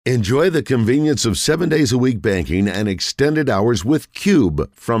Enjoy the convenience of 7 days a week banking and extended hours with Cube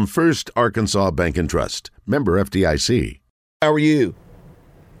from First Arkansas Bank and Trust. Member FDIC. How are you?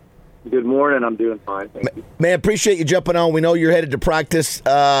 Good morning. I'm doing fine. Thank you. Man, appreciate you jumping on. We know you're headed to practice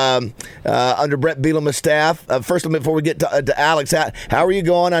under Brett Bielema's staff. First, before we get to Alex, how are you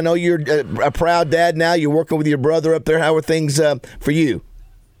going? I know you're a proud dad now. You're working with your brother up there. How are things for you?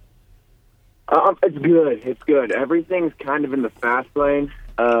 It's good. It's good. Everything's kind of in the fast lane.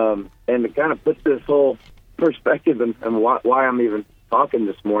 And it kind of puts this whole perspective and why I'm even talking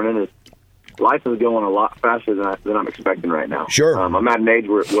this morning is life is going a lot faster than I'm expecting right now. Sure. I'm at an age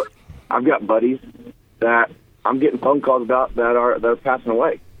where I've got buddies that I'm getting phone calls about that are passing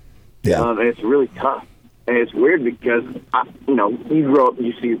away. Yeah. And it's really tough. And it's weird because, you grow up and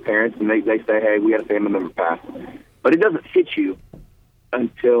you see your parents and they say, hey, we had a family member pass. But it doesn't hit you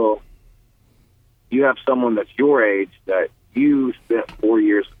until you have someone that's your age that you spent 4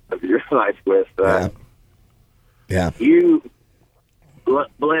 years of your life with, you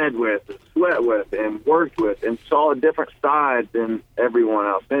bled with, and sweat with, and worked with, and saw a different side than everyone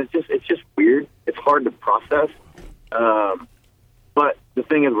else. And it's just weird. It's hard to process. But the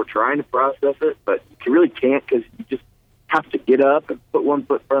thing is, we're trying to process it, but you really can't because you just have to get up and put one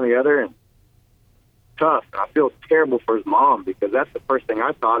foot in front of the other. And it's tough. And I feel terrible for his mom because that's the first thing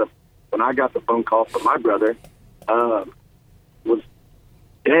I thought of when I got the phone call from my brother. Was,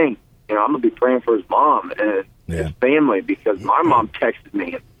 dang, I'm going to be praying for his mom and his family because my mom texted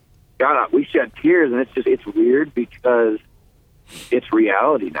me. And God, we shed tears, and it's weird because it's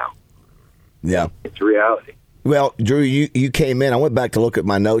reality now. Yeah. It's reality. Well, Drew, you came in. I went back to look at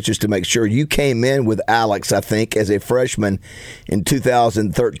my notes just to make sure. You came in with Alex, I think, as a freshman in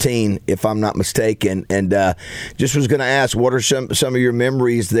 2013, if I'm not mistaken. And just was going to ask, what are some of your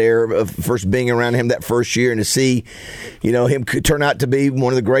memories there of first being around him that first year and to see, him could turn out to be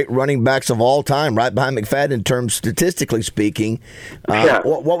one of the great running backs of all time, right behind McFadden in terms statistically speaking.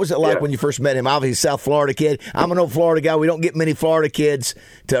 What was it like when you first met him? Obviously, South Florida kid. I'm an old Florida guy. We don't get many Florida kids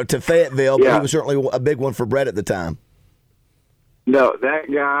to Fayetteville, but he was certainly a big one for Brett at the time. No,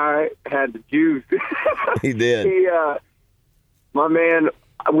 that guy had the juice. He did. My man,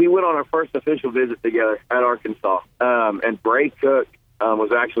 we went on our first official visit together at Arkansas, and Bray Cook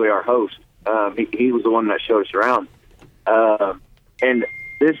was actually our host. He was the one that showed us around. And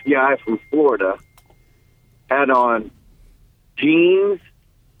this guy from Florida had on jeans.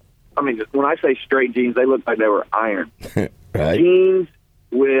 I mean, when I say straight jeans, they looked like they were iron. Right. Jeans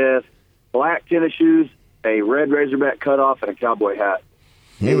with black tennis shoes, a red Razorback cutoff, and a cowboy hat.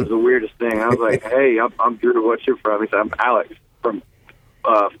 It was the weirdest thing. I was like, hey, I'm Drew. What's you from? He said, I'm Alex from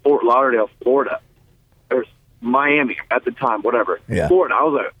Fort Lauderdale, Florida. There's Miami at the time, whatever. Yeah. Florida. I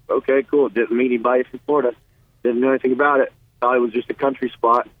was like, okay, cool. Didn't meet anybody from Florida. Didn't know anything about it. Thought it was just a country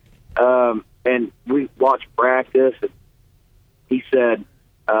spot. And we watched practice. And he said,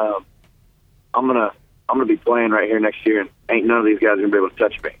 I'm gonna be playing right here next year, and ain't none of these guys gonna be able to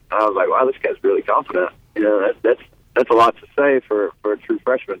touch me. And I was like, wow, this guy's really confident. That's a lot to say for a true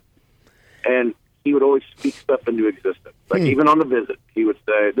freshman. And he would always speak stuff into existence. Like even on the visit, he would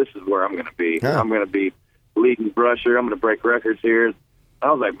say, "This is where I'm going to be. I'm going to be leading rusher. I'm going to break records here."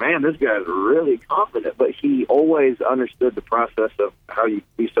 I was like, man, this guy's really confident. But he always understood the process of how you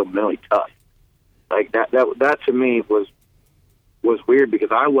be so mentally tough. Like that to me was weird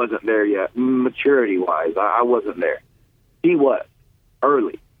because I wasn't there yet, maturity-wise. I wasn't there. He was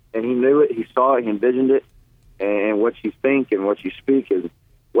early, and he knew it. He saw it. He envisioned it. And what you think and what you speak is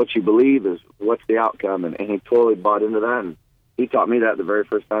what you believe is what's the outcome. And he totally bought into that. And he taught me that the very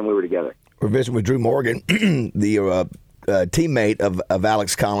first time we were together. We're visiting with Drew Morgan, the teammate of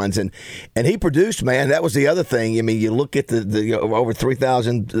Alex Collins, and he produced, man. That was the other thing. I mean, you look at the over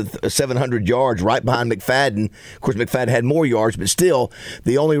 3,700 yards right behind McFadden. Of course, McFadden had more yards, but still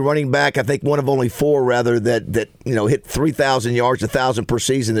the only running back, I think one of only four rather, that hit 3,000 yards, 1,000 per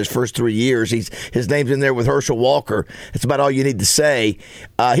season his first 3 years. His name's in there with Herschel Walker. That's about all you need to say.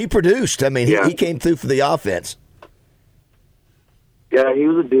 He produced. I mean, he came through for the offense. Yeah, he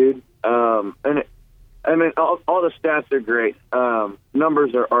was a dude. All the stats are great.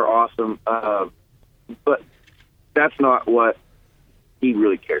 Numbers are awesome. But that's not what he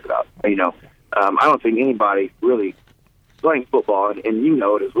really cared about. I don't think anybody really playing football, and you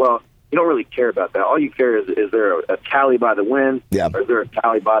know it as well, you don't really care about that. All you care is there a tally by the win, or is there a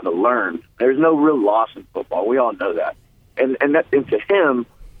tally by the learn? There's no real loss in football. We all know that. And to him,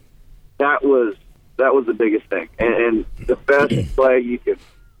 that was the biggest thing. And the best play you could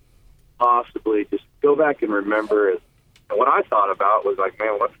possibly just go back and remember is, and what I thought about was like,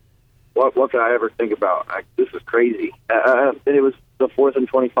 man, what could I ever think about? This is crazy. And it was the 4th and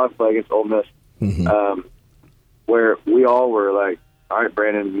 25 play against Ole Miss, where we all were like, all right,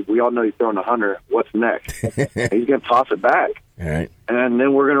 Brandon, we all know you're throwing 100. What's next? He's going to toss it back. All right. And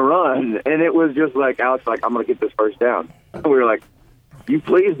then we're going to run. And it was just like, Alex, like, I'm going to get this first down. And we were like, you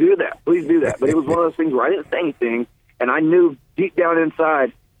please do that. Please do that. But it was one of those things where I didn't say anything, and I knew deep down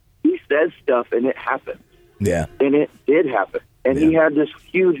inside he says stuff, and it happens. Yeah. And it did happen. And he had this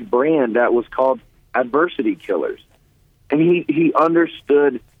huge brand that was called Adversity Killers. And he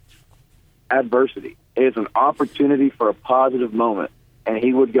understood adversity. It's an opportunity for a positive moment. And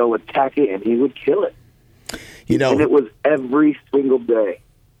he would go attack it, and he would kill it. And it was every single day.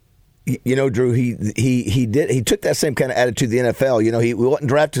 You know, Drew, he took that same kind of attitude to the NFL. You know, he wasn't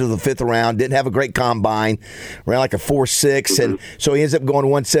drafted to the 5th round, didn't have a great combine, ran like a 4.6, and so he ends up going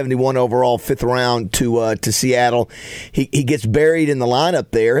 171 overall, 5th round to Seattle. He gets buried in the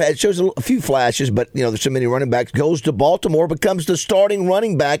lineup there. It shows a few flashes, but you know, there's so many running backs. Goes to Baltimore, becomes the starting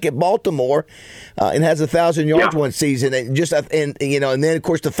running back at Baltimore, and has 1,000 yards one season. And and then of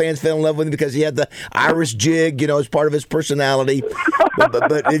course the fans fell in love with him because he had the Irish jig, you know, as part of his personality.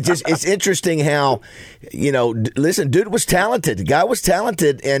 but it's interesting how, you know, listen, dude was talented. The guy was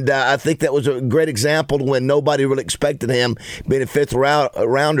talented, and I think that was a great example when nobody really expected him being a 5th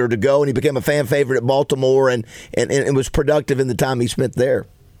rounder to go, and he became a fan favorite at Baltimore and was productive in the time he spent there.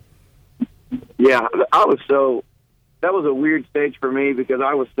 Yeah, that was a weird stage for me because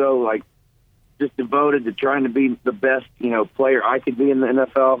I was so, like, just devoted to trying to be the best, you know, player I could be in the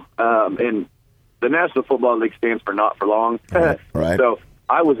NFL. And the National Football League stands for not for long. Right. So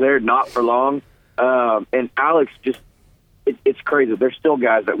I was there not for long. And Alex it's crazy. There's still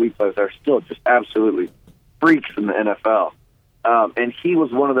guys that we play with that are still just absolutely freaks in the NFL. And he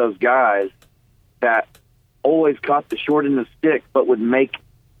was one of those guys that always caught the short end of the stick, but would make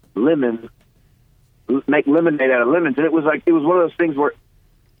lemonade out of lemons. And it was one of those things where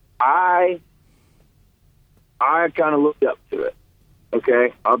I kind of looked up to it.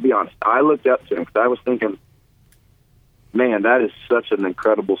 Okay, I'll be honest. I looked up to him because I was thinking, man, that is such an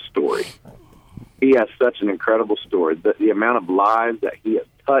incredible story. He has such an incredible story. The amount of lives that he has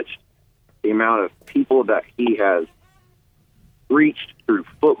touched, the amount of people that he has reached through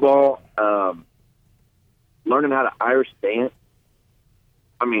football, learning how to Irish dance.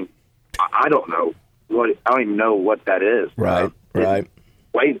 I mean, I don't even know what that is. Right.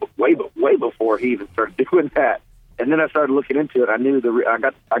 Way before he even started doing that. And then I started looking into it. I knew I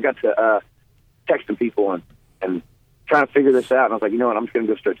got to texting people and trying to figure this out. And I was like, you know what? I'm just going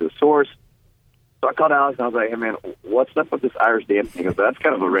to go straight to the source. So I called Alex and I was like, hey man, what's up with this Irish dancing? That's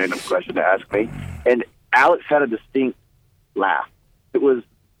kind of a random question to ask me. And Alex had a distinct laugh. It was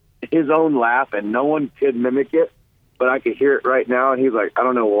his own laugh, and no one could mimic it. But I could hear it right now. And he's like, I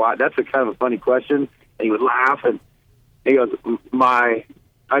don't know why. That's a kind of a funny question. And he would laugh, and he goes, my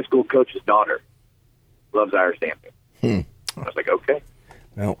high school coach's daughter loves Irish dancing. I was like, okay,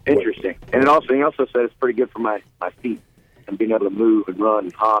 well, interesting. And he also said it's pretty good for my feet and being able to move and run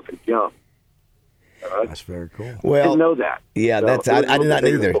and hop and jump. That's very cool. Well, I didn't know that. Yeah, so I did not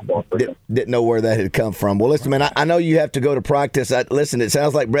either. Didn't know where that had come from. Well, listen, man, I know you have to go to practice. Listen, it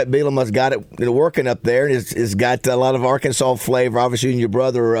sounds like Brett Bielema's got it working up there, and has got a lot of Arkansas flavor. Obviously, you and your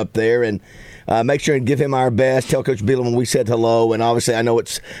brother are up there, and make sure and give him our best. Tell Coach Bielema we said hello, and obviously I know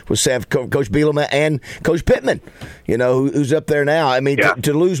it's with Coach Bielema and Coach Pittman, you know, who's up there now. I mean,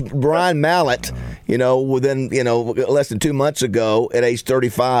 to lose Brian Mallett, you know, within, you know, less than 2 months ago at age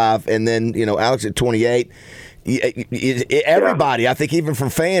 35, and then, you know, Alex at 28. Everybody, I think, even from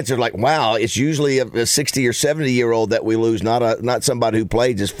fans, are like, "Wow!" It's usually a 60 or 70-year-old that we lose, not somebody who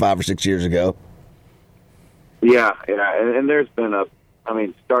played just 5 or 6 years ago. Yeah, and there's been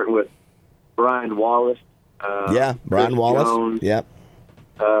starting with Brian Wallace. Brian Wallace. Jones, yep.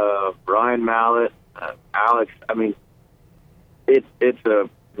 Brian Mallett, Alex. I mean, it's a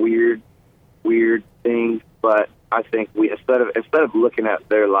weird thing, but I think we instead of looking at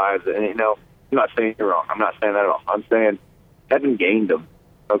their lives, and you know. I'm not saying you're wrong. I'm not saying that at all. I'm saying Heaven gained them.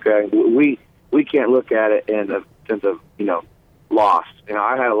 Okay, we can't look at it in a sense of, you know, lost. You know,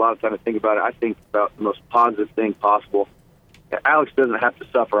 I had a lot of time to think about it. I think about the most positive thing possible. Alex doesn't have to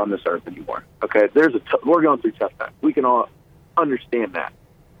suffer on this earth anymore. Okay, we're going through tough times. We can all understand that.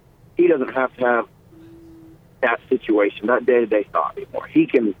 He doesn't have to have that situation, that day-to-day thought anymore. He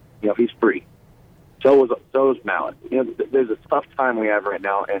can, you know, he's free. So is Mallett. You know, there's a tough time we have right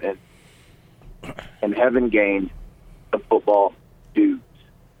now, and Heaven gained the football dudes,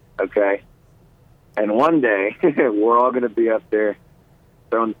 okay? And one day, we're all going to be up there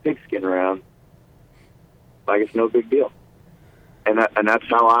throwing the pigskin around like it's no big deal. And that's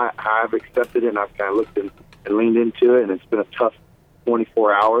how I've accepted it, and I've kind of looked and leaned into it, and it's been a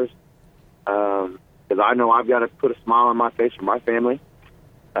 24 hours because I know I've got to put a smile on my face for my family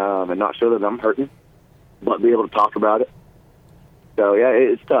and not show that I'm hurting, but be able to talk about it. So, yeah,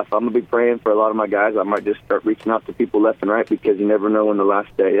 it's tough. I'm going to be praying for a lot of my guys. I might just start reaching out to people left and right because you never know when the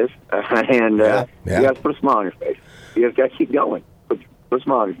last day is. And you got to put a smile on your face. You just got to keep going. Put a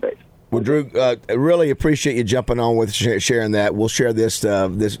smile on your face. Well, Drew, I really appreciate you jumping on with sharing that. We'll share this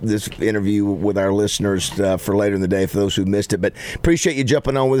interview with our listeners for later in the day for those who missed it. But appreciate you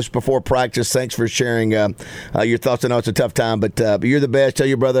jumping on with us before practice. Thanks for sharing your thoughts. I know it's a tough time, but you're the best. Tell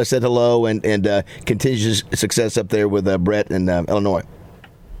your brother I said hello and continued success up there with Brett in Illinois.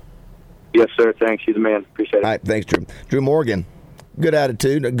 Yes, sir. Thanks. You're the man. Appreciate it. All right. Thanks, Drew. Drew Morgan. Good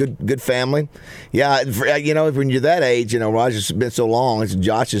attitude, a good family. Yeah, when you're that age, Roger's been so long, it's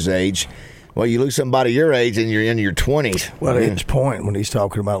Josh's age. Well, you lose somebody your age and you're in your 20s. Well, at his point when he's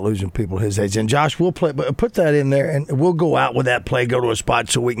talking about losing people his age. And Josh, we'll put that in there, and we'll go out with that play, go to a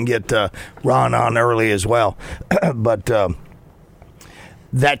spot so we can get Ron on early as well. But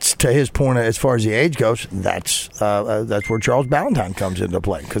that's to his point as far as the age goes. That's where Charles Ballantyne comes into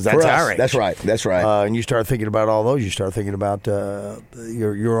play because that's our age. That's right. And you start thinking about all those. You start thinking about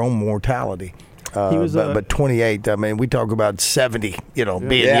your own mortality. He was, but 28. I mean, we talk about 70. Being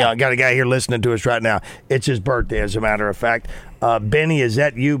young. Got a guy here listening to us right now. It's his birthday, as a matter of fact. Benny, is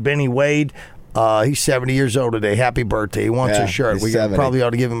that you, Benny Wade? He's 70 years old today. Happy birthday. He wants a shirt. We probably ought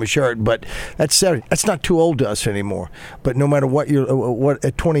to give him a shirt, but that's 70. That's not too old to us anymore. But no matter what,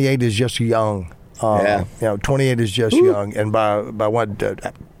 at 28 is just young. 28 is just young. And by what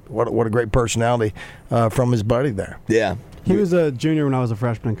a great personality from his buddy there. Yeah. He was a junior when I was a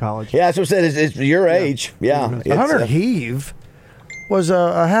freshman in college. Yeah, that's what I said. It's your age. Yeah. Hunter Heave was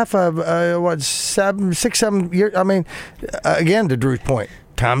a half of 6, 7 years. I mean, again, to Drew's point,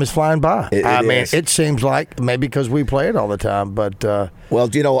 time is flying by. It seems like maybe because we play it all the time, but well,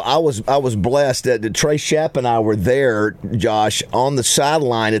 I was blessed that Trey Shapp and I were there, Josh, on the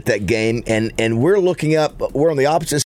sideline at that game, and we're looking up. We're on the opposite